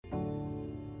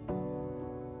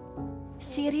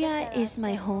Syria is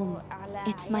my home.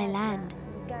 It's my land.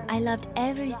 I loved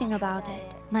everything about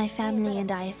it. My family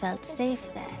and I felt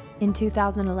safe there. In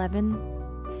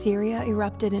 2011, Syria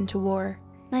erupted into war.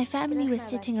 My family was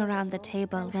sitting around the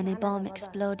table when a bomb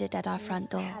exploded at our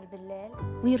front door.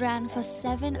 We ran for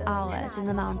 7 hours in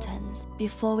the mountains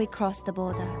before we crossed the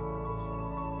border.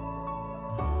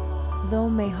 Though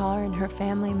Mehar and her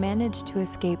family managed to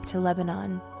escape to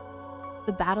Lebanon,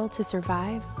 the battle to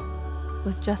survive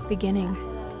was just beginning.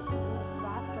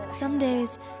 Some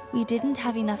days, we didn't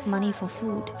have enough money for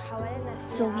food,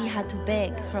 so we had to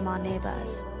beg from our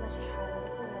neighbors.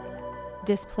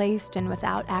 Displaced and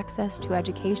without access to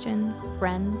education,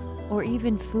 friends, or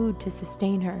even food to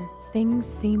sustain her, things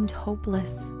seemed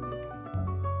hopeless.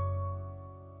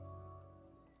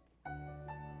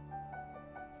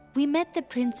 We met the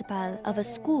principal of a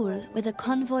school with a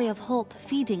Convoy of Hope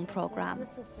feeding program,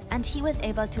 and he was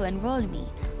able to enroll me.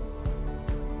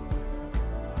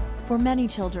 For many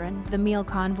children, the meal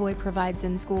Convoy provides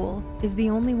in school is the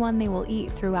only one they will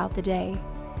eat throughout the day.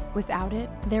 Without it,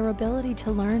 their ability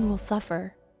to learn will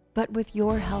suffer. But with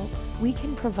your help, we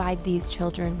can provide these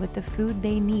children with the food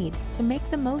they need to make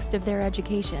the most of their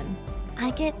education.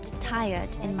 I get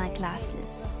tired in my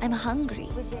classes. I'm hungry,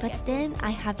 but then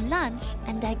I have lunch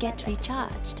and I get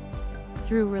recharged.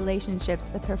 Through relationships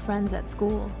with her friends at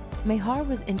school, Mehar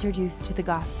was introduced to the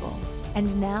gospel,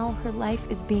 and now her life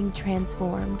is being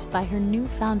transformed by her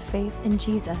newfound faith in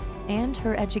Jesus and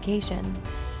her education.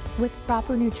 With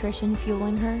proper nutrition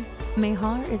fueling her,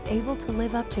 Mehar is able to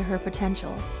live up to her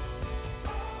potential.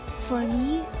 For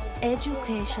me,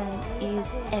 education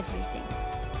is everything.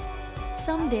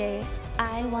 Someday,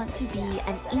 I want to be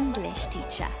an English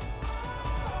teacher.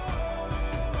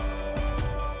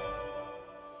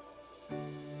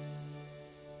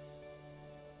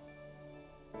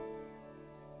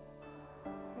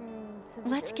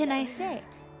 What can I say?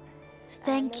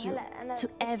 Thank you to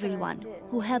everyone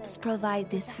who helps provide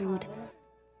this food.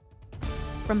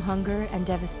 From hunger and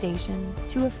devastation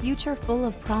to a future full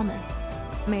of promise,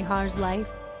 Mehar's life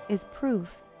is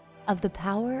proof of the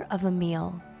power of a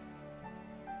meal.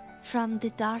 From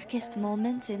the darkest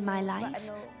moments in my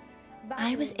life,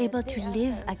 I was able to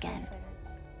live again.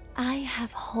 I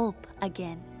have hope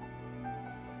again.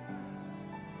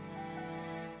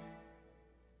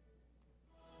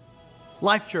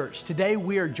 Life Church, today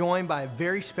we are joined by a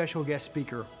very special guest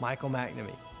speaker, Michael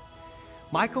McNamee.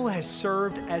 Michael has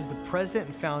served as the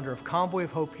president and founder of Convoy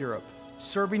of Hope Europe,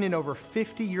 serving in over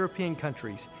 50 European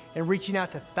countries and reaching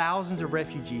out to thousands of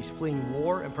refugees fleeing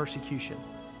war and persecution.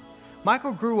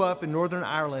 Michael grew up in Northern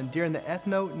Ireland during the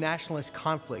ethno-nationalist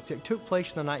conflicts that took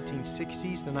place in the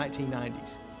 1960s and the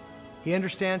 1990s. He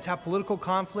understands how political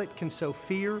conflict can sow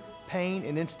fear, pain,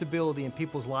 and instability in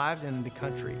people's lives and in the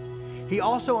country. He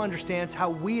also understands how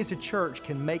we as a church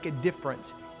can make a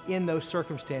difference in those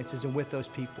circumstances and with those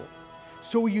people.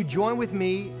 So will you join with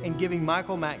me in giving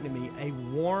Michael McNamee a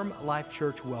warm Life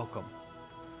Church welcome?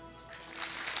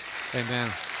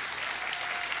 Amen.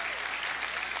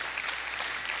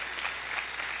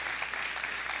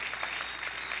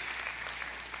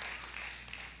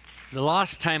 The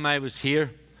last time I was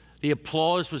here, the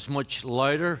applause was much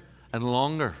louder and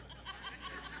longer.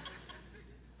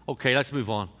 Okay, let's move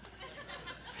on.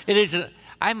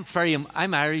 I'm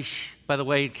Irish, by the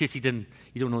way, in case you don't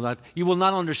know that. You will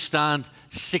not understand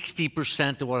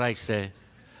 60% of what I say.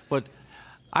 But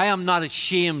I am not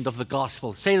ashamed of the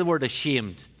gospel. Say the word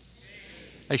ashamed.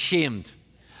 Ashamed.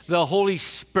 The Holy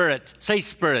Spirit. Say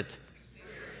Spirit.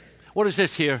 What is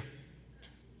this here?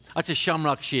 That's a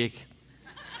shamrock shake.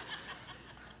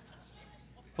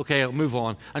 Okay, I'll move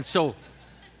on. And so,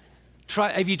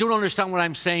 if you don't understand what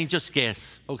I'm saying, just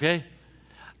guess, okay?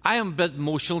 I am a bit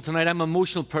emotional tonight. I'm an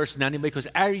emotional person anyway, because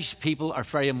Irish people are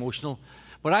very emotional.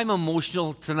 But I'm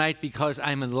emotional tonight because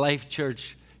I'm in Life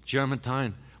Church,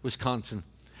 Germantown, Wisconsin.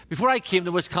 Before I came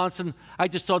to Wisconsin, I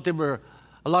just thought there were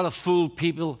a lot of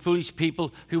foolish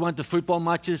people who went to football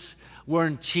matches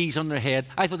wearing cheese on their head.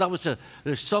 I thought that was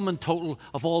the sum and total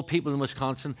of all people in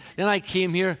Wisconsin. Then I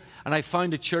came here and I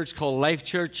found a church called Life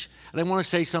Church. And I want to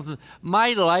say something.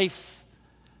 My life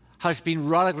has been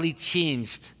radically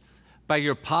changed by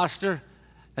your pastor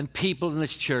and people in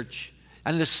this church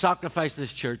and the sacrifice of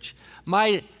this church.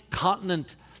 My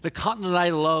continent, the continent I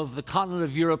love, the continent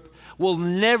of Europe, will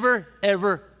never,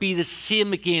 ever be the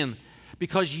same again.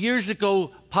 Because years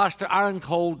ago, Pastor Aaron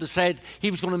Cole decided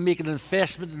he was going to make an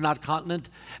investment in that continent.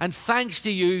 And thanks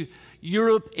to you,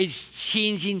 Europe is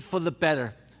changing for the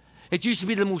better. It used to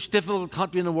be the most difficult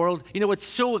country in the world. You know, it's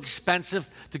so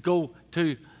expensive to go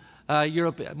to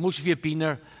Europe. Most of you have been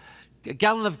there. A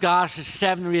gallon of gas is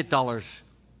 $7 or $8.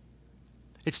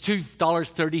 It's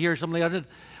 $2.30 here, something like that.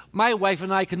 My wife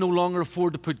and I can no longer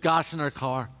afford to put gas in our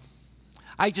car.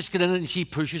 I just get in it and she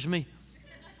pushes me.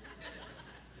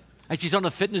 And she's on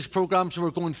a fitness program, so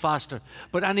we're going faster.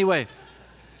 But anyway,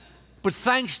 but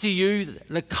thanks to you,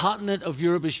 the continent of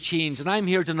Europe has changed. And I'm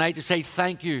here tonight to say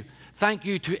thank you. Thank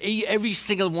you to every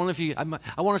single one of you.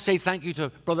 I want to say thank you to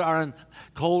Brother Aaron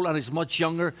Cole and his much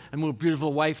younger and more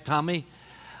beautiful wife, Tammy.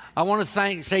 I want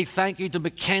to say thank you to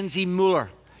Mackenzie Mueller.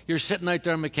 You're sitting out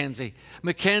there, Mackenzie.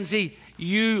 Mackenzie,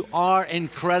 you are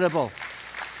incredible.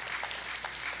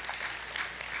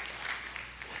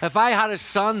 If I had a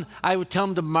son, I would tell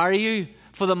him to marry you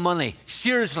for the money.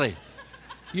 Seriously.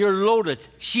 You're loaded.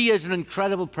 She is an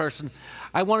incredible person.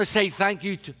 I want to say thank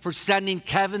you for sending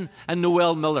Kevin and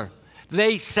Noel Miller.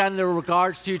 They send their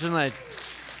regards to you tonight.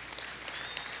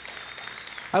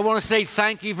 I want to say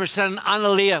thank you for sending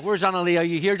Annalia. Where's Annalia? Are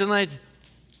you here tonight?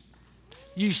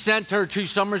 You sent her 2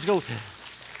 summers ago.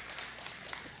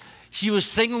 She was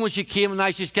single when she came, and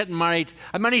now she's getting married.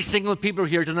 How many single people are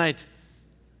here tonight?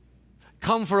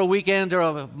 Come for a weekend or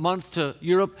a month to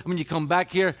Europe, and when you come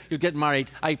back here, you'll get married.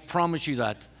 I promise you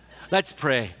that. Let's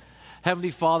pray.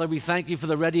 Heavenly Father, we thank you for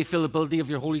the ready availability of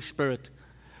your Holy Spirit.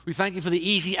 We thank you for the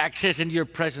easy access into your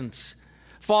presence.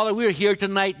 Father, we're here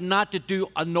tonight not to do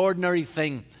an ordinary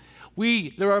thing.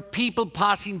 There are people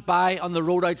passing by on the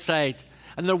road outside,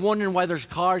 and they're wondering why there's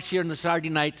cars here on the Saturday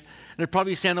night. And they're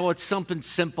probably saying, oh, it's something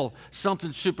simple,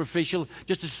 something superficial,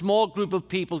 just a small group of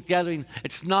people gathering.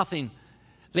 It's nothing.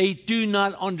 They do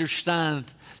not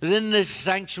understand that in this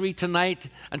sanctuary tonight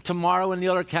and tomorrow in the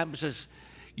other campuses,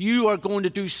 you are going to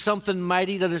do something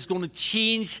mighty that is going to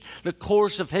change the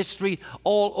course of history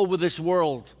all over this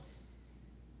world.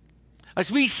 As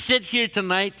we sit here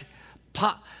tonight,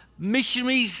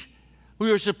 missionaries who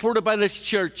are supported by this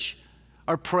church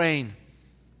are praying.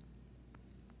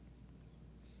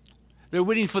 They're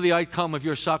waiting for the outcome of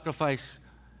your sacrifice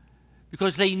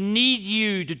because they need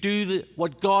you to do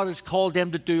what God has called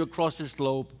them to do across this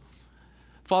globe.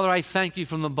 Father, I thank you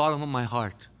from the bottom of my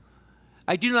heart.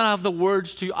 I do not have the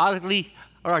words to adequately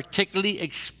or articulately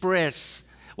express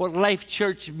what Life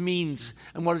Church means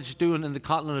and what it's doing in the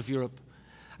continent of Europe.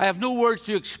 I have no words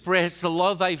to express the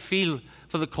love I feel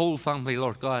for the Cole family,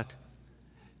 Lord God,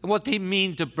 and what they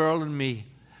mean to Burl and me,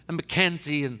 and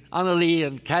Mackenzie and Annalie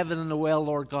and Kevin and Noel,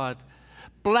 Lord God.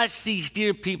 Bless these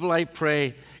dear people, I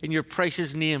pray, in your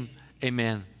precious name.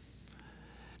 Amen.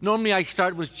 Normally I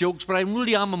start with jokes, but I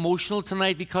really am emotional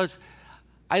tonight because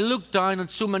I look down on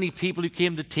so many people who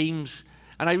came to teams,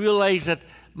 and I realize that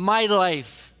my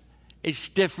life is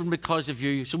different because of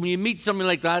you. So when you meet something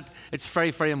like that, it's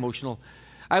very, very emotional.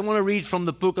 I want to read from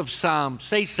the book of Psalms.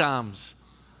 Say Psalms.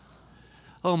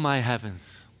 Oh, my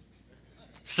heavens.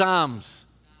 Psalms.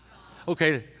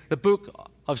 Okay, the book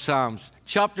of Psalms.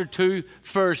 Chapter 2,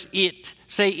 verse 8.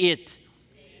 Say 8.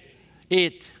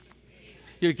 8.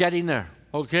 You're getting there,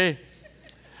 okay?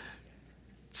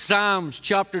 Psalms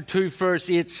chapter 2, verse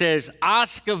 8 says,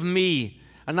 ask of me,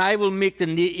 and I will make the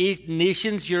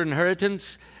nations your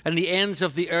inheritance and the ends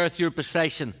of the earth your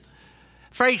possession.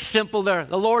 Very simple there.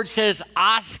 The Lord says,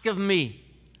 ask of me.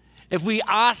 If we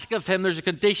ask of him, there's a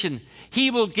condition.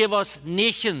 He will give us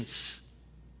nations.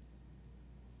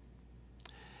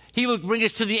 He will bring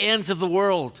us to the ends of the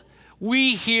world.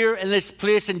 We here in this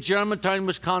place in Germantown,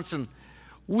 Wisconsin,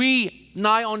 we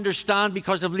now understand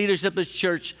because of leadership of this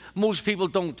church, most people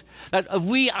don't, that if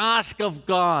we ask of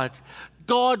God,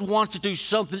 God wants to do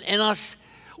something in us.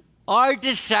 Our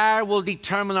desire will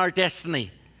determine our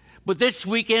destiny. But this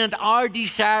weekend, our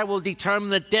desire will determine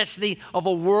the destiny of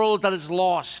a world that is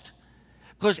lost.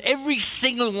 Because every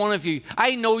single one of you,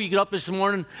 I know you got up this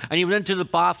morning and you went into the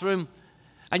bathroom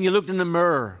and you looked in the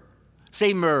mirror.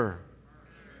 Say mirror.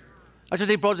 That's what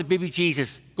they brought to baby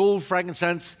Jesus. Gold,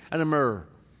 frankincense, and a mirror.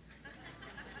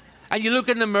 And you look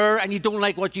in the mirror and you don't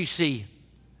like what you see.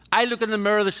 I look in the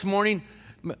mirror this morning.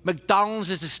 McDonald's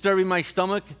is disturbing my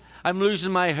stomach. I'm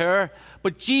losing my hair.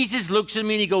 But Jesus looks at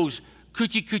me and he goes,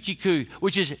 coochie coochie coo,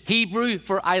 which is Hebrew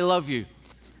for I love you.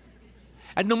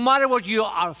 And no matter what you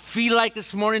feel like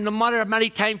this morning, no matter how many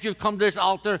times you've come to this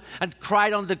altar and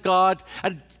cried unto God,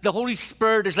 and the Holy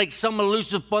Spirit is like some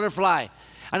elusive butterfly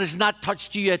and has not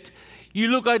touched you yet, you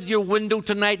look out your window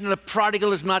tonight and the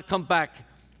prodigal has not come back.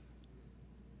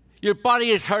 Your body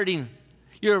is hurting.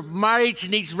 Your marriage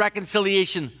needs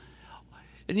reconciliation.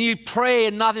 And you pray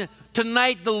and nothing.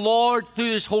 Tonight, the Lord,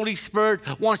 through His Holy Spirit,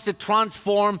 wants to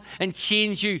transform and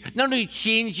change you. Not only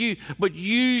change you, but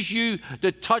use you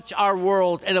to touch our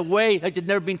world in a way that had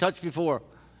never been touched before.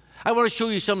 I want to show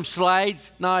you some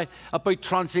slides now about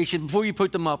transition before you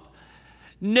put them up.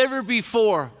 Never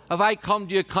before have I come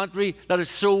to a country that is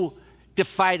so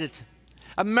defied it.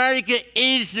 America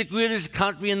is the greatest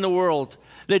country in the world.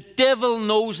 The devil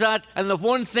knows that, and the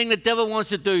one thing the devil wants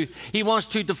to do, he wants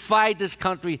to divide this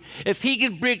country. If he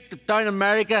can break down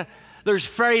America, there's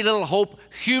very little hope,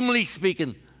 humanly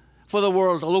speaking, for the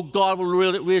world, although God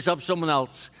will raise up someone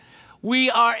else. We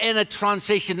are in a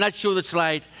transition. Let's show the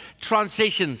slide.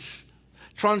 Transitions.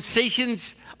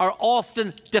 Transitions are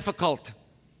often difficult.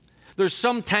 They're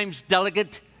sometimes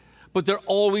delicate, but they're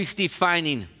always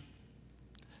defining.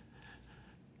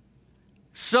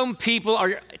 Some people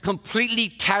are completely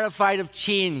terrified of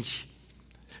change.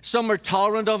 Some are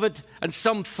tolerant of it, and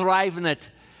some thrive in it.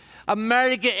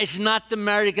 America is not the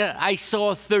America I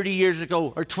saw 30 years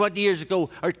ago, or 20 years ago,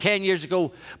 or 10 years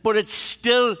ago, but it's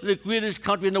still the greatest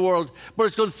country in the world, but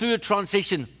it's going through a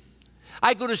transition.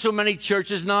 I go to so many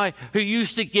churches now who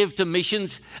used to give to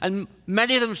missions, and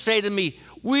many of them say to me,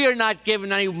 we are not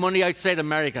giving any money outside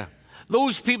America.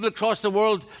 Those people across the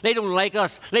world, they don't like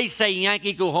us. They say,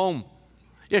 Yankee, go home.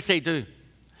 Yes, they do.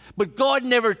 But God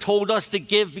never told us to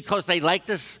give because they liked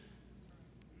us.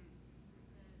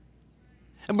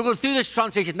 And we're going through this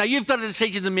transition. Now, you've got a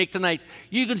decision to make tonight.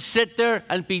 You can sit there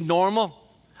and be normal.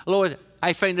 Lord,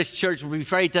 I find this church will be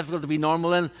very difficult to be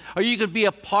normal in. Or you can be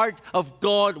a part of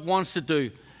God wants to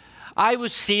do. I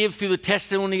was saved through the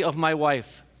testimony of my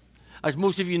wife. As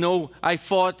most of you know, I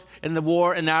fought in the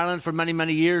war in Ireland for many,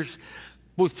 many years,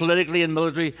 both politically and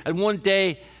military. And one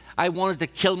day, I wanted to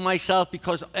kill myself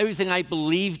because everything I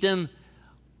believed in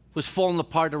was falling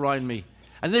apart around me.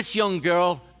 And this young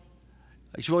girl,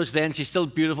 she was then, she's still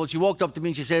beautiful, she walked up to me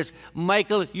and she says,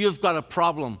 Michael, you've got a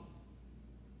problem.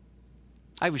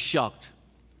 I was shocked.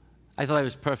 I thought I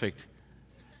was perfect.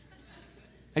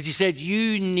 And she said,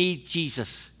 you need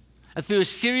Jesus. And through a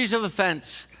series of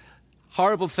events,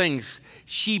 horrible things,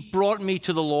 she brought me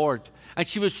to the Lord. And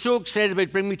she was so excited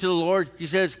about bringing me to the Lord. She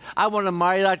says, I want to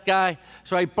marry that guy.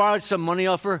 So I borrowed some money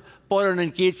off her, bought her an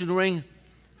engagement ring,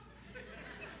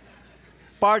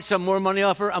 borrowed some more money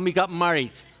off her, and we got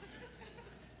married.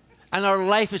 And our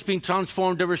life has been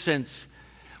transformed ever since.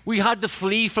 We had to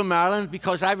flee from Ireland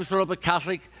because I was brought up a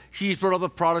Catholic, she was brought up a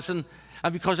Protestant,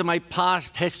 and because of my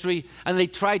past history. And they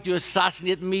tried to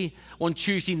assassinate me on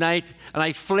Tuesday night, and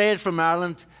I fled from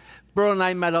Ireland. Burl and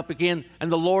I met up again, and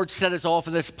the Lord set us off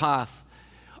on this path.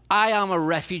 I am a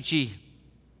refugee.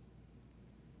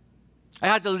 I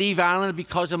had to leave Ireland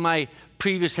because of my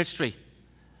previous history.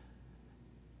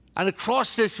 And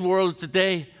across this world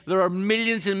today, there are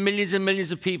millions and millions and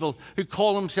millions of people who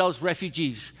call themselves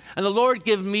refugees. And the Lord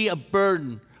gave me a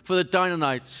burden for the down and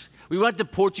outs. We went to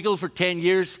Portugal for 10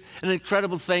 years, an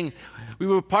incredible thing. We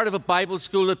were part of a Bible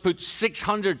school that put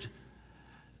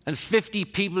 650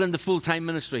 people into full-time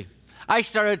ministry. I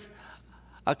started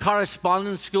a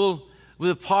correspondence school with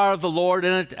the power of the Lord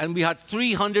in it, and we had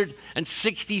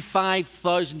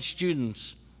 365,000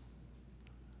 students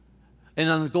in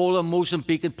Angola,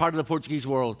 Mozambique, and part of the Portuguese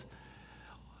world.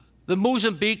 The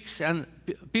Mozambiques and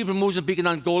people from Mozambique and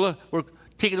Angola were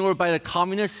taken over by the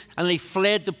communists, and they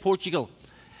fled to Portugal.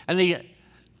 And the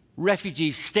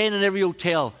refugees staying in every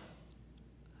hotel,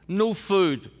 no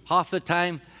food half the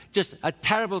time, just a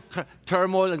terrible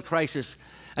turmoil and crisis.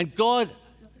 And God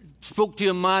spoke to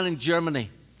a man in Germany.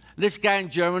 This guy in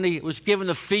Germany was given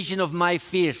a vision of my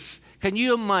face. Can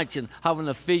you imagine having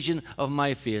a vision of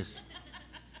my face?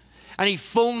 And he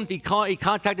phoned, he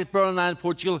contacted Burl and I in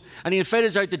Portugal, and he invited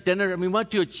us out to dinner, and we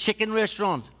went to a chicken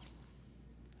restaurant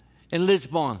in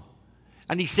Lisbon.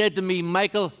 And he said to me,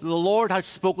 Michael, the Lord has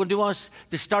spoken to us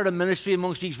to start a ministry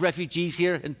amongst these refugees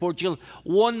here in Portugal,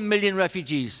 1 million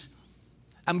refugees.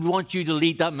 And we want you to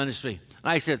lead that ministry.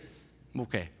 And I said,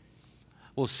 okay,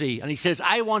 we'll see. And he says,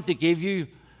 I want to give you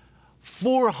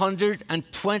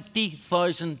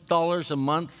 $420,000 a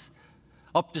month,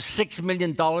 up to $6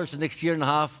 million the next year and a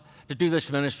half to do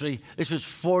this ministry. This was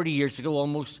 40 years ago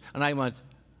almost. And I went,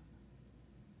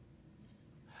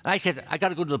 and I said, I got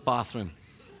to go to the bathroom.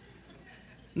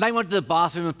 And I went to the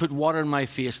bathroom and put water in my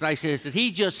face. And I said, did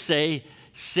he just say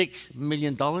 $6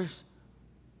 million? And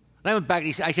I went back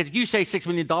and I said, did you say $6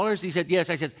 million? He said, yes.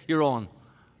 I said, you're on.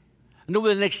 And over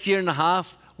the next year and a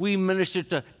half, we ministered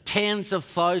to tens of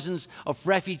thousands of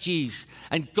refugees.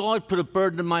 And God put a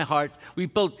burden in my heart. We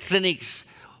built clinics.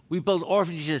 We built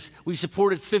orphanages. We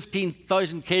supported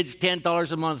 15,000 kids,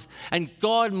 $10 a month. And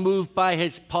God moved by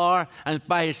His power and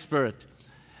by His Spirit.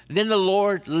 And then the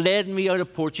Lord led me out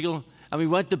of Portugal, and we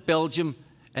went to Belgium,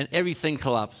 and everything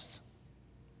collapsed.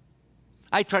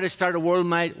 I tried to start a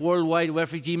worldwide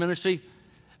refugee ministry,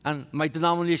 and my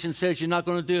denomination says, you're not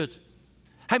going to do it.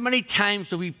 How many times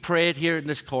have we prayed here in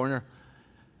this corner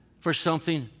for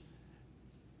something,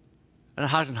 and it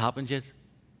hasn't happened yet?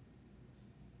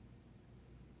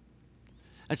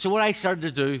 And so what I started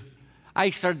to do, I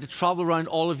started to travel around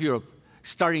all of Europe,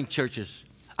 starting churches.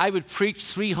 I would preach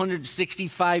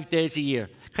 365 days a year.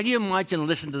 Can you imagine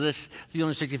listening to this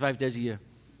 365 days a year?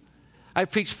 I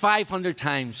preached 500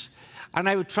 times, and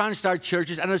I would try and start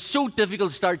churches, and it's so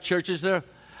difficult to start churches there.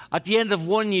 At the end of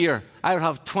 1 year, I would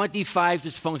have 25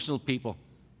 dysfunctional people.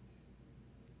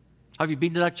 Have you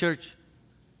been to that church?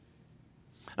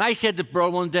 And I said to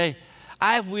Burl one day,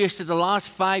 I've wasted the last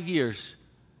 5 years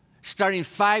starting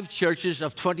 5 churches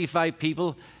of 25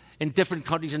 people in different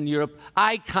countries in Europe.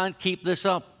 I can't keep this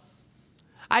up.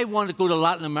 I want to go to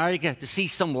Latin America to see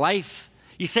some life.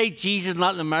 You say Jesus in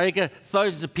Latin America,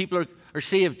 thousands of people are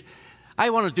saved.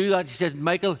 I want to do that. He says,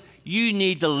 Michael, you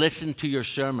need to listen to your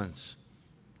sermons.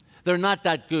 They're not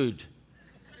that good,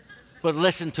 but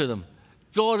listen to them.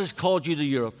 God has called you to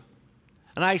Europe.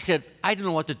 And I said, I don't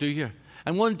know what to do here.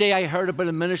 And one day I heard about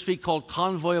a ministry called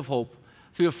Convoy of Hope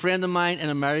through a friend of mine in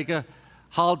America,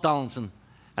 Hal Donaldson.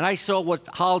 And I saw what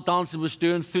Hal Donaldson was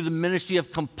doing through the ministry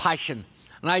of compassion.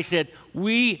 And I said,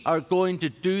 we are going to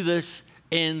do this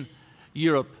in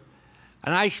Europe.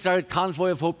 And I started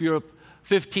Convoy of Hope Europe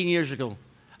 15 years ago.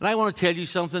 And I want to tell you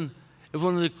something. It was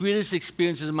one of the greatest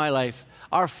experiences of my life.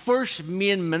 Our first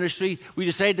main ministry, we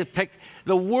decided to pick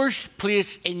the worst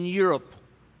place in Europe.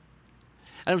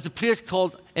 And it was a place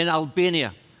called in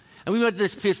Albania. And we went to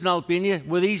this place in Albania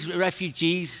where these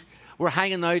refugees were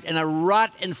hanging out in a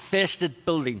rat-infested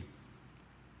building.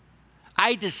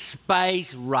 I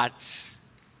despise rats.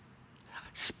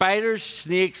 Spiders,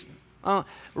 snakes,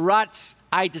 rats,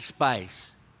 I despise.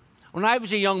 When I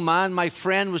was a young man, my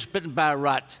friend was bitten by a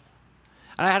rat.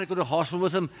 And I had to go to the hospital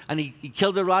with him, and he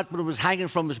killed the rat, but it was hanging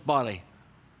from his body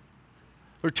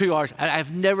for 2 hours. And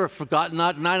I've never forgotten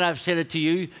that. Now that I've said it to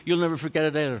you, you'll never forget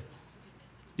it either.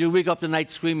 You'll wake up the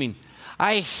night screaming.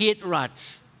 I hate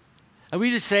rats. And we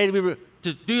decided we were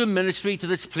to do a ministry to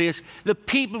this place. The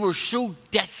people were so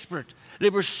desperate. They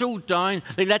were so down.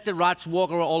 They let the rats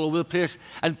walk all over the place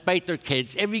and bite their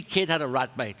kids. Every kid had a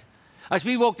rat bite. As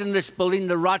we walked in this building,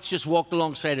 the rats just walked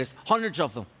alongside us, hundreds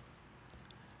of them.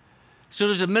 So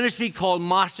there's a ministry called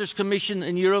Masters Commission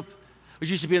in Europe, which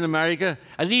used to be in America,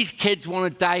 and these kids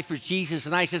want to die for Jesus.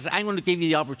 And I said, I'm going to give you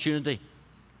the opportunity.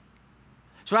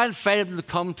 So I invited them to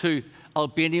come to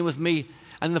Albania with me,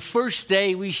 and the first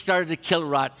day we started to kill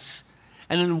rats.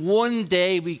 And in one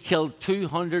day we killed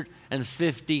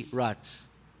 250 rats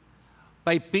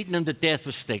by beating them to death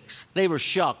with sticks. They were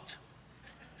shocked.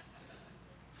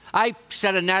 I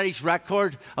set an Irish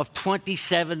record of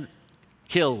 27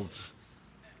 kills.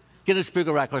 Guinness Book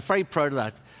of Records. Very proud of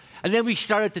that. And then we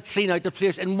started to clean out the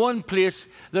place. In one place,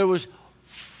 there was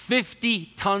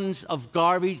 50 tons of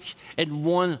garbage in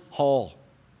one hall,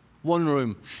 one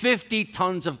room. 50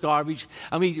 tons of garbage,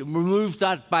 and we removed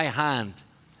that by hand.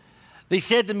 They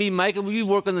said to me, Michael, will you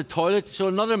work on the toilet? So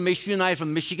another missionary and I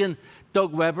from Michigan,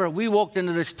 Doug Weber, we walked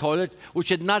into this toilet, which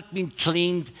had not been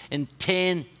cleaned in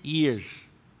 10 years.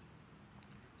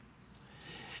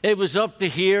 It was up to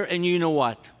here, and you know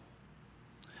what?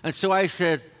 And so I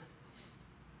said,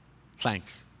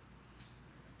 thanks.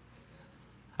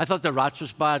 I thought the rats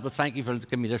was bad, but thank you for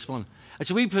giving me this one. And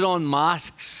so we put on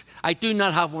masks. I do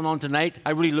not have one on tonight.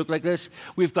 I really look like this.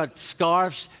 We've got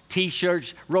scarves,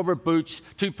 T-shirts, rubber boots,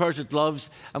 2 pairs of gloves,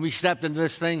 and we stepped into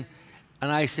this thing,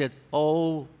 and I said,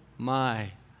 oh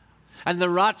my. And the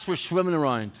rats were swimming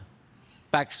around.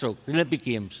 Backstroke, the Olympic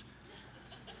Games.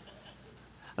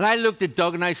 And I looked at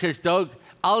Doug, and I says, Doug,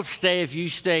 I'll stay if you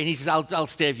stay. And he says, I'll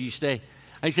stay if you stay.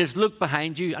 And he says, look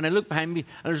behind you. And I look behind me,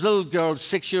 and there's a little girl,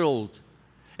 6-year-old,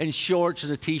 in shorts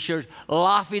and a T-shirt,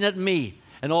 laughing at me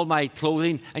and all my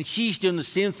clothing. And she's doing the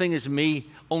same thing as me,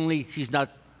 only she's not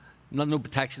no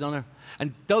protection on her.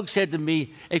 And Doug said to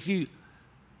me, if you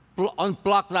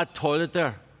unblock that toilet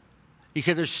there, he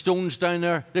said, there's stones down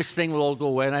there. This thing will all go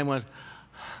away. And I went,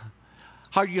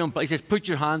 how do you unblock? He says, put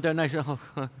your hand down. And I said,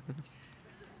 oh.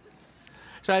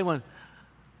 So I went,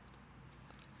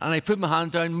 and I put my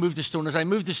hand down, moved the stone. As I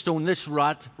moved the stone, this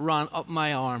rat ran up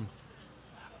my arm,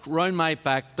 round my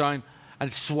back, down,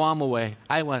 and swam away.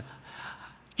 I went,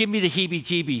 give me the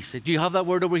heebie-jeebies. Do you have that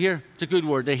word over here? It's a good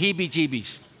word, the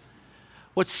heebie-jeebies.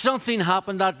 But something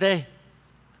happened that day.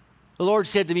 The Lord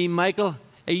said to me, Michael,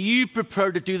 are you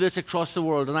prepared to do this across the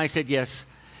world? And I said, yes.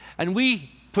 And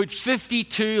we put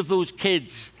 52 of those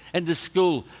kids into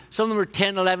school. Some of them were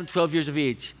 10, 11, 12 years of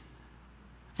age.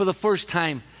 For the first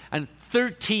time. And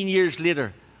 13 years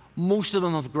later, most of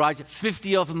them have graduated.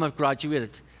 50 of them have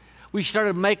graduated. We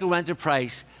started Micro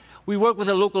Enterprise. We worked with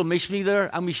a local missionary there,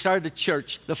 and we started a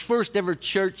church, the first ever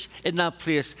church in that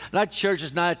place. That church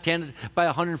is now attended by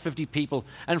 150 people.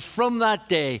 And from that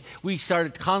day, we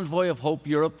started Convoy of Hope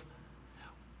Europe.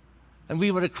 And we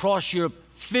went across Europe,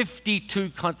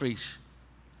 52 countries.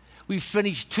 We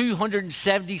finished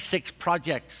 276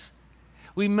 projects.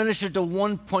 We ministered to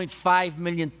 1.5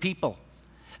 million people.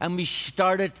 And we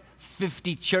started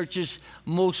 50 churches,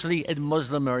 mostly in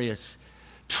Muslim areas.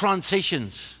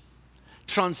 Transitions.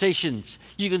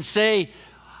 You can say,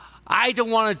 I don't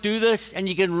want to do this, and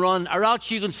you can run. Or else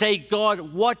you can say, God,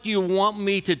 what do you want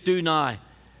me to do now?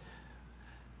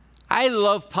 I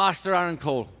love Pastor Aaron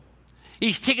Cole.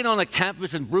 He's taken on a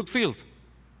campus in Brookfield.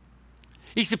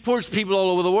 He supports people all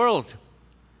over the world.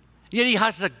 Yet he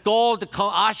has the gall to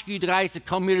ask you guys to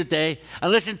come here today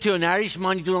and listen to an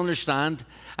Irishman you don't understand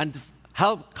and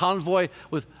help Convoy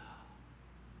with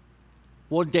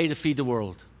one day to feed the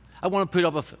world. I want to put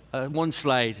up one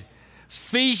slide.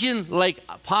 Vision like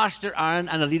Pastor Aaron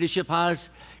and the leadership has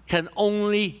can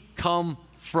only come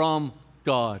from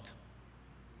God.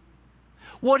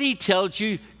 What he tells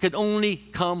you can only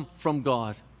come from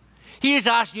God. He is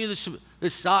asking you this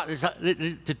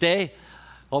today.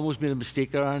 Almost made a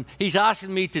mistake there, Aaron. He's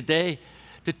asking me today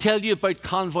to tell you about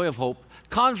Convoy of Hope.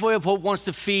 Convoy of Hope wants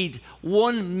to feed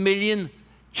 1 million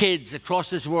kids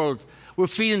across this world. We're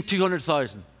feeding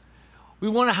 200,000. We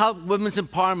want to help women's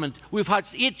empowerment. We've had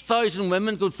 8,000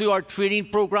 women go through our training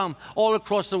program all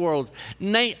across the world.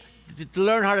 To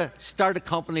learn how to start a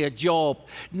company, a job.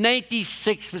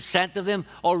 96% of them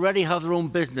already have their own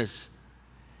business.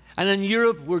 And in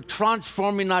Europe, we're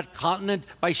transforming that continent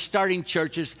by starting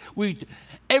churches.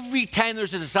 Every time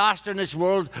there's a disaster in this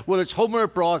world, whether it's home or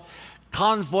abroad,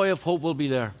 Convoy of Hope will be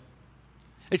there.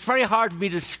 It's very hard for me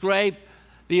to describe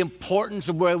the importance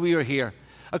of where we are here.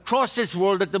 Across this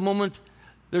world at the moment,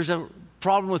 there's a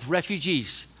problem with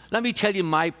refugees. Let me tell you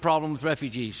my problem with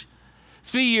refugees.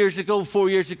 4 years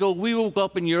ago, we woke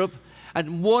up in Europe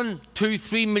and 1, 2,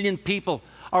 3 million people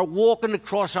are walking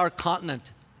across our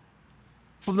continent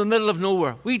from the middle of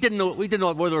nowhere. We didn't know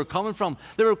where they were coming from.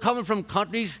 They were coming from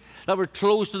countries that were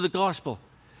closed to the gospel.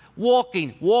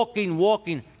 Walking,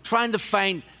 trying to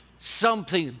find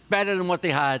something better than what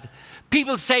they had.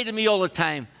 People say to me all the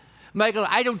time, Michael,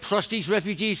 I don't trust these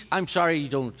refugees. I'm sorry you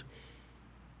don't.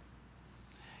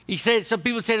 Some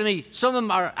people say to me, some of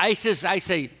them are ISIS. I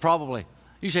say, probably.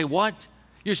 You say, what?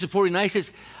 You're supporting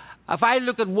ISIS? If I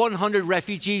look at 100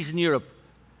 refugees in Europe,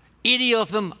 80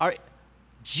 of them are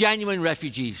genuine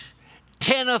refugees.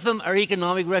 10 of them are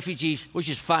economic refugees, which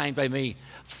is fine by me.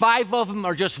 5 of them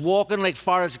are just walking like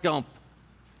Forrest Gump.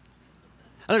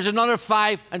 And there's another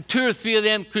 5, and 2 or 3 of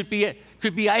them could be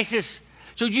ISIS.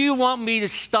 So do you want me to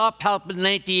stop helping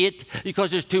 98 because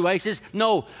there's 2 ISIS?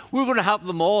 No, we're going to help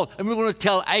them all, and we're going to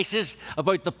tell ISIS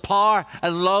about the power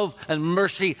and love and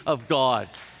mercy of God.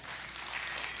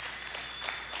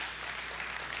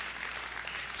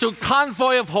 So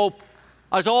Convoy of Hope,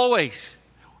 as always,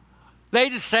 they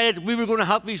decided we were going to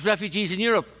help these refugees in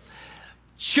Europe.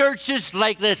 Churches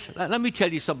like this, let me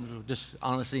tell you something, just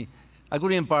honestly. I'm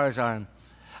going to embarrass Aaron.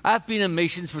 I've been in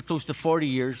missions for close to 40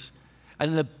 years.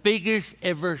 And the biggest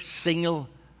ever single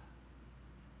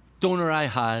donor I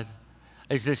had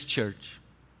is this church.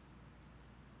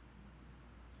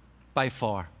 By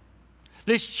far.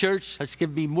 This church has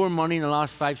given me more money in the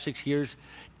last 5-6 years,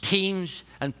 teams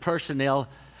and personnel,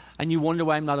 and you wonder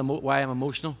why I'm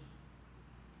emotional?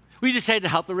 We decided to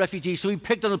help the refugees, so we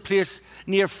picked on a place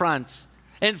near France,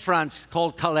 in France,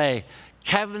 called Calais.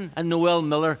 Kevin and Noel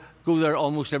Miller go there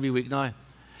almost every week now. And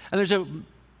there's a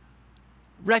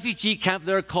refugee camp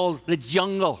there called the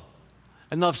Jungle.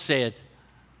 Enough said.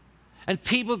 And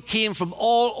people came from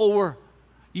all over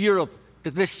Europe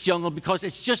to this jungle because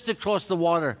it's just across the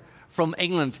water from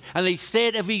England. And they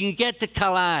said, if we can get to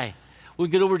Calais, we'll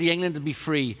get over to England and be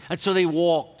free. And so they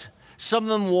walked. Some of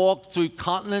them walked through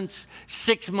continents,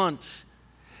 6 months.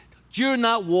 During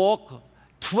that walk,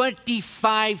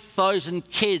 25,000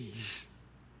 kids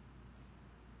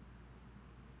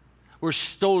were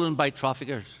stolen by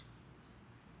traffickers.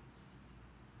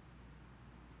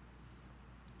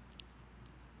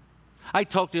 I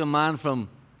talked to a man from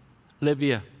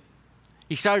Libya.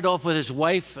 He started off with his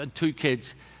wife and 2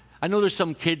 kids. I know there's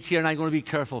some kids here, and I'm going to be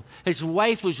careful. His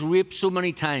wife was raped so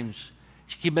many times,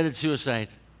 she committed suicide.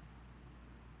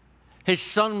 His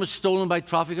son was stolen by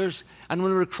traffickers, and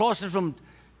when we were crossing from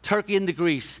Turkey into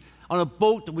Greece on a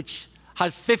boat which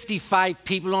had 55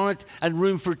 people on it and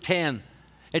room for 10,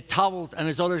 it toppled, and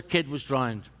his other kid was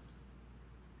drowned.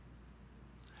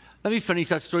 Let me finish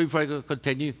that story before I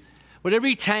continue. But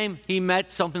every time he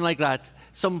met something like that,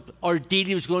 some ordeal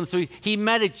he was going through, he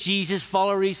met a Jesus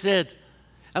follower, he said.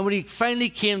 And when he finally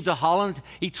came to Holland,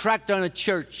 he tracked down a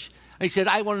church. And he said,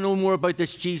 I want to know more about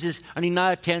this Jesus. And he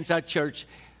now attends that church.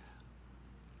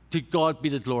 To God be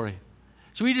the glory.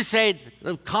 So we decided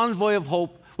the Convoy of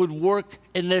Hope would work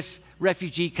in this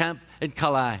refugee camp in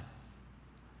Calais.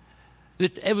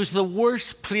 It was the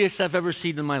worst place I've ever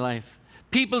seen in my life.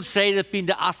 People say they've been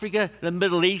to Africa, the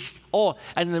Middle East,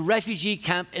 and the refugee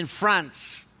camp in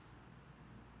France.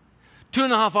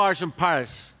 2.5 hours from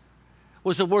Paris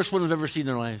was the worst one they've ever seen in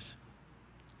their lives.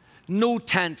 No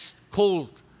tents, cold.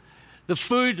 The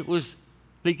food was,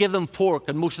 they give them pork,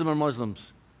 and most of them are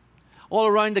Muslims. All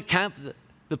around the camp,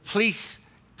 the police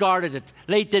guarded it.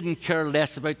 They didn't care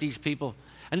less about these people.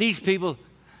 And these people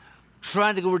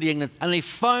trying to go to England, and they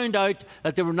found out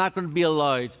that they were not going to be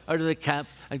allowed out of the camp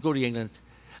and go to England.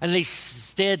 And they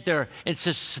stayed there in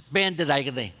suspended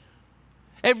agony.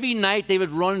 Every night they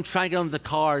would run, trying to get on the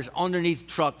cars, underneath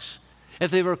trucks. If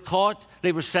they were caught,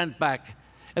 they were sent back.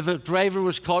 If a driver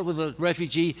was caught with a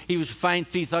refugee, he was fined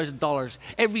 $3,000.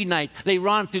 Every night they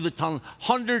ran through the tunnel.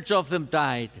 Hundreds of them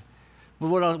died. But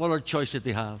what other choice did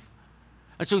they have?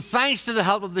 And so thanks to the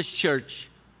help of this church,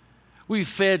 we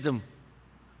fed them.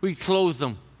 We clothed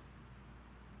them.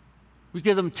 We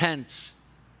give them tents.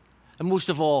 And most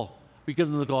of all, we give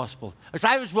them the gospel. As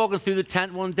I was walking through the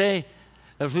camp one day,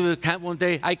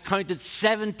 I counted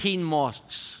 17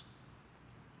 mosques.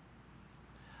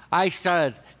 I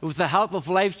started, with the help of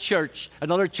Life Church,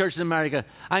 another church in America,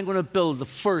 I'm going to build the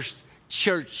first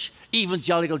church,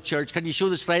 evangelical church. Can you show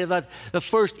the slide of that? The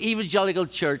first evangelical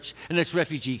church in this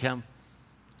refugee camp.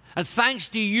 And thanks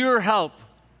to your help,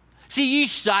 see, you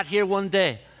sat here one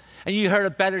day and you heard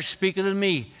a better speaker than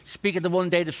me speak at the one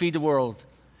day to feed the world.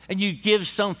 And you give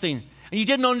something, and you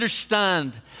didn't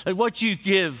understand that what you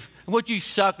give and what you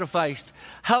sacrificed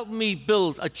helped me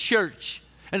build a church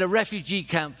in a refugee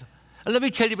camp. And let me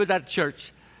tell you about that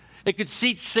church. It could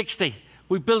seat 60.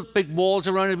 We built big walls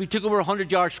around it. We took over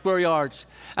 100 square yards.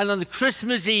 And on the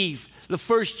Christmas Eve, the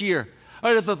first year,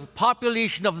 out of a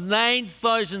population of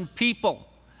 9,000 people,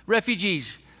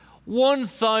 refugees,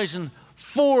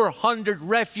 1,400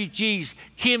 refugees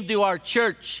came to our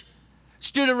church,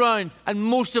 stood around, and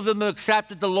most of them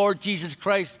accepted the Lord Jesus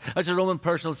Christ as their own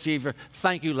personal Savior.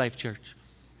 Thank you, Life Church.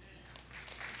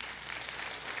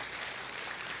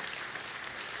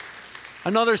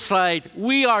 Another slide.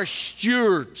 We are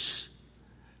stewards,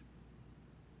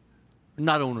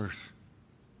 not owners.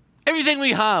 Everything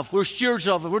we have, we're stewards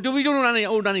of it. We don't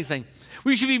own anything.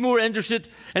 We should be more interested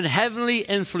in heavenly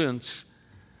influence,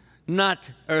 not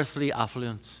earthly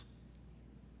affluence.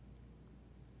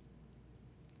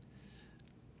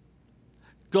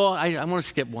 God, I want to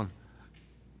skip one.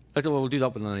 I thought we'll do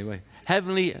that one anyway.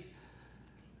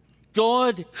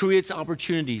 God creates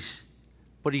opportunities,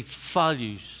 but He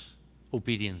values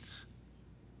obedience.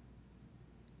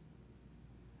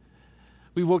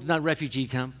 We worked in that refugee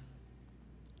camp.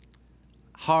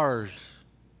 Horrors.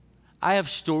 I have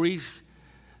stories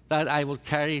that I will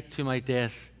carry to my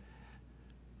death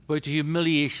about the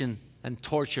humiliation and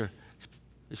torture,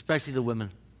 especially the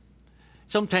women.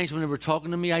 Sometimes when they were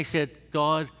talking to me, I said,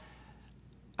 God,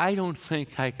 I don't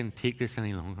think I can take this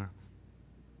any longer.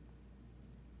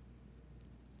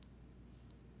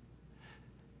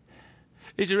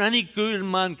 Is there any good in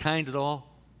mankind at all?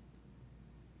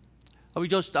 Are we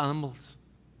just animals?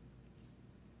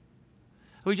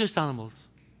 Are we just animals?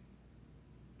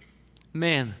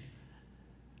 Men,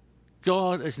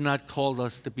 God has not called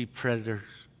us to be predators.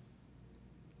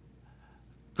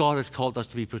 God has called us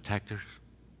to be protectors.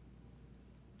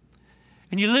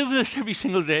 And you live this every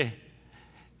single day,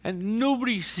 and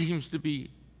nobody seems to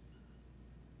be.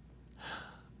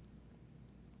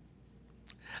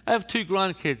 I have 2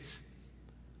 grandkids.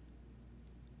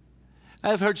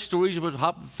 I've heard stories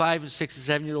about 5 and 6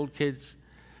 and 7-year-old kids.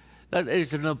 That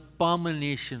is an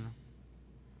abomination.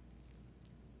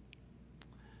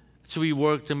 So we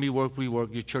worked and we worked.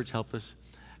 Your church helped us.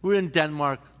 We were in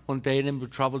Denmark one day, and then we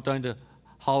traveled down to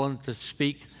Holland to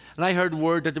speak. And I heard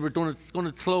word that they were going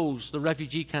to close the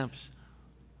refugee camps,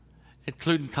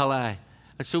 including Calais.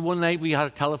 And so one night we had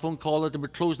a telephone call that they were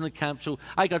closing the camp. So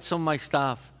I got some of my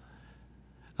staff,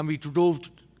 and we drove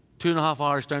 2.5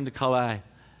 hours down to Calais.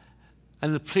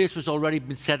 And the place was already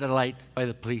been set alight by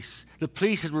the police. The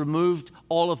police had removed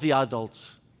all of the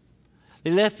adults. They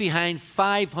left behind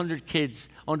 500 kids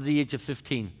under the age of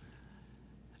 15.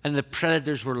 And the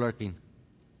predators were lurking.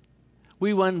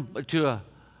 We went to a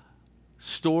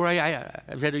store.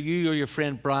 Either you or your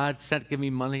friend Brad sent to give me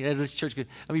money at this church. And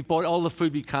we bought all the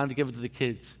food we can to give it to the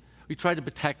kids. We tried to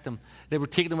protect them. They were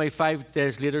taken away 5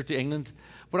 days later to England.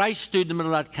 But I stood in the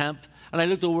middle of that camp, and I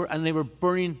looked over, and they were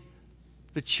burning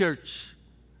the church,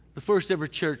 the first ever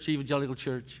church, evangelical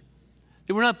church.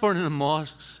 They were not burning the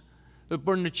mosques, they were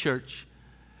burning the church.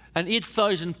 And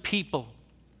 8,000 people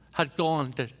had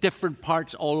gone to different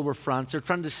parts all over France. They're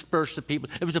trying to disperse the people.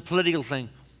 It was a political thing.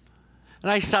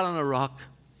 And I sat on a rock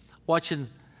watching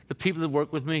the people that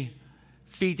work with me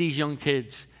feed these young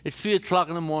kids. It's 3 o'clock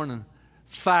in the morning.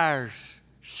 Fires,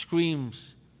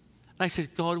 screams. And I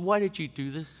said, God, why did you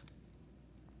do this?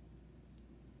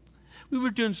 We were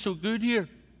doing so good here.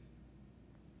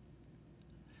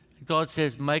 And God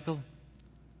says, Michael,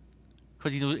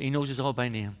 because he knows us all by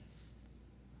name.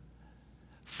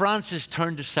 France has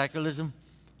turned to secularism.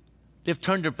 They've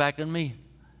turned their back on me.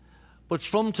 But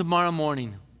from tomorrow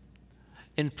morning,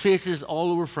 in places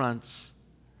all over France,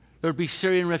 there'll be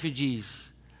Syrian refugees,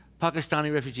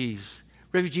 Pakistani refugees,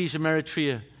 refugees from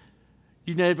Eritrea,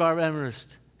 United Arab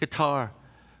Emirates, Qatar,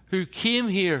 who came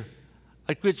here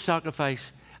at great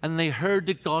sacrifice, and they heard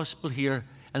the gospel here,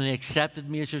 and they accepted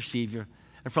me as their Savior.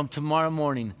 And from tomorrow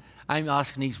morning, I'm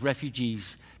asking these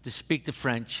refugees to speak the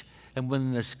French and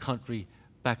win this country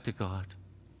back to God.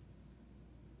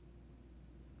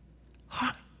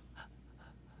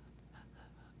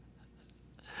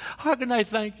 How can I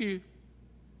thank you?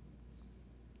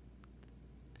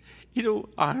 You know,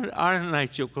 Aaron and I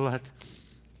joke a lot.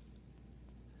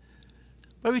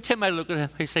 But every time I look at him,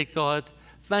 I say, God,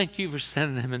 thank you for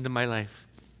sending him into my life.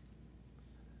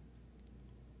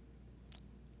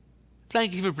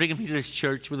 Thank you for bringing me to this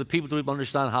church where the people don't even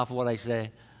understand half of what I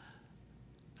say.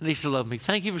 And they still love me.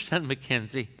 Thank you for sending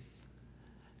Mackenzie.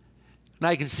 And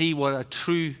I can see what a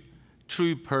true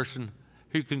person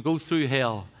who can go through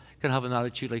hell can have an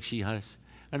attitude like she has.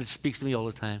 And it speaks to me all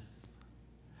the time.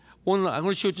 I'm going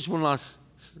to show just one last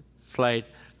slide.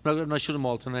 I'm not going to show them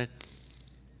all tonight.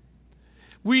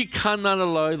 We cannot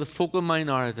allow the focal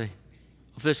minority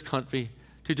of this country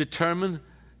to determine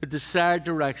the desired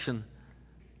direction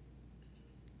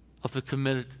of the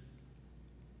committed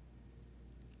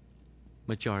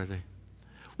majority.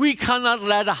 We cannot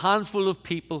let a handful of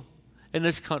people in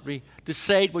this country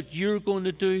decide what you're going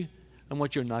to do and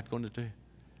what you're not going to do.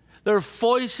 Their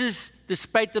voices,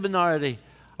 despite the minority,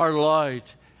 are loud.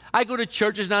 I go to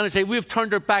churches now and say, we've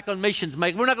turned our back on missions,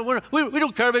 Mike. We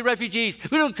don't care about refugees.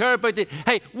 We don't care about the...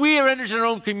 Hey, we are interested in our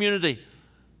own community.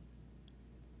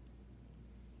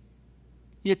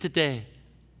 Yet today,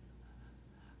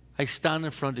 I stand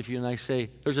in front of you and I say,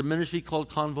 there's a ministry called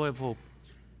Convoy of Hope.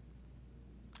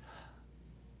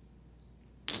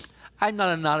 I'm not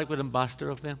an adequate ambassador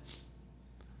of them.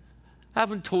 I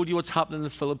haven't told you what's happening in the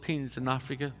Philippines and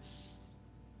Africa.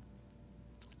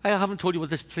 I haven't told you what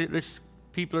this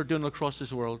people are doing across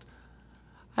this world.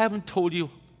 I haven't told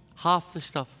you half the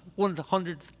stuff,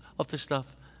 1/100th of the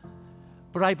stuff.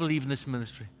 But I believe in this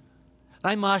ministry.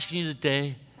 And I'm asking you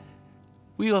today,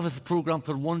 we have a program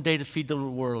called One Day to Feed the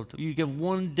World. You give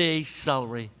 1 day's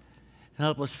salary and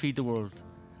help us feed the world.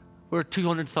 We're at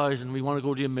 200,000. We want to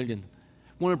go to 1 million.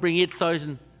 We want to bring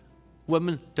 8,000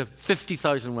 women to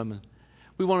 50,000 women.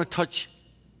 We want to touch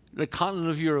the continent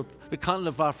of Europe, the continent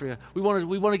of Africa. We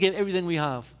want to give everything we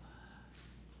have.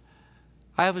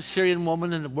 I have a Syrian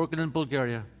woman working in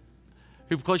Bulgaria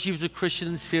who, because she was a Christian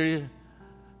in Syria,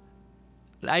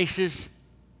 ISIS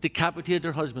decapitated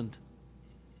her husband,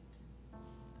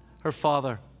 her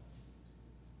father,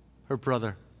 her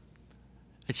brother,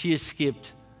 and she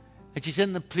escaped. And she's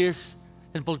in a place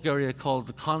in Bulgaria called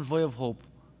the Convoy of Hope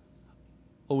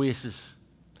Oasis.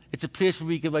 It's a place where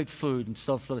we give out food and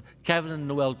stuff. Kevin and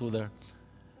Noel go there.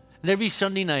 And every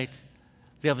Sunday night,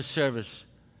 they have a service.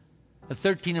 And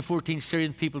 13 or 14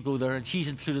 Syrian people go there, and she's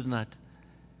included in that.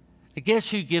 And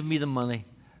guess who gave me the money,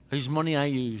 whose money I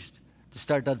used to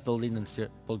start that building in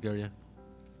Bulgaria?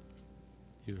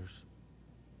 Yours.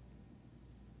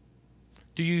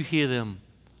 Do you hear them?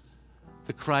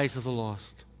 The cries of the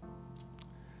lost.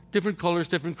 Different colors,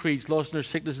 different creeds, lost in their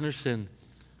sickness and their sin.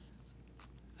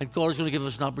 And God is going to give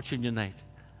us an opportunity tonight.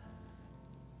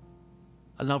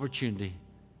 An opportunity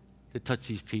to touch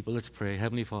these people. Let's pray.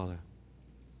 Heavenly Father,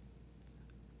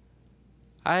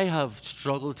 I have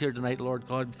struggled here tonight, Lord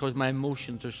God, because my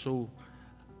emotions are so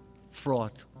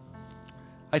fraught.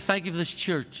 I thank you for this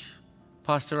church,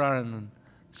 Pastor Aaron and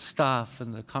staff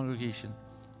and the congregation.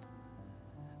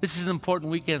 This is an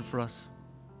important weekend for us.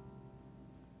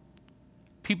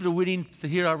 People are waiting to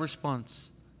hear our response.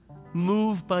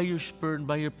 Move by your Spirit and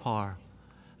by your power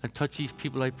and touch these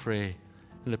people, I pray,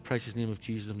 in the precious name of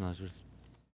Jesus of Nazareth.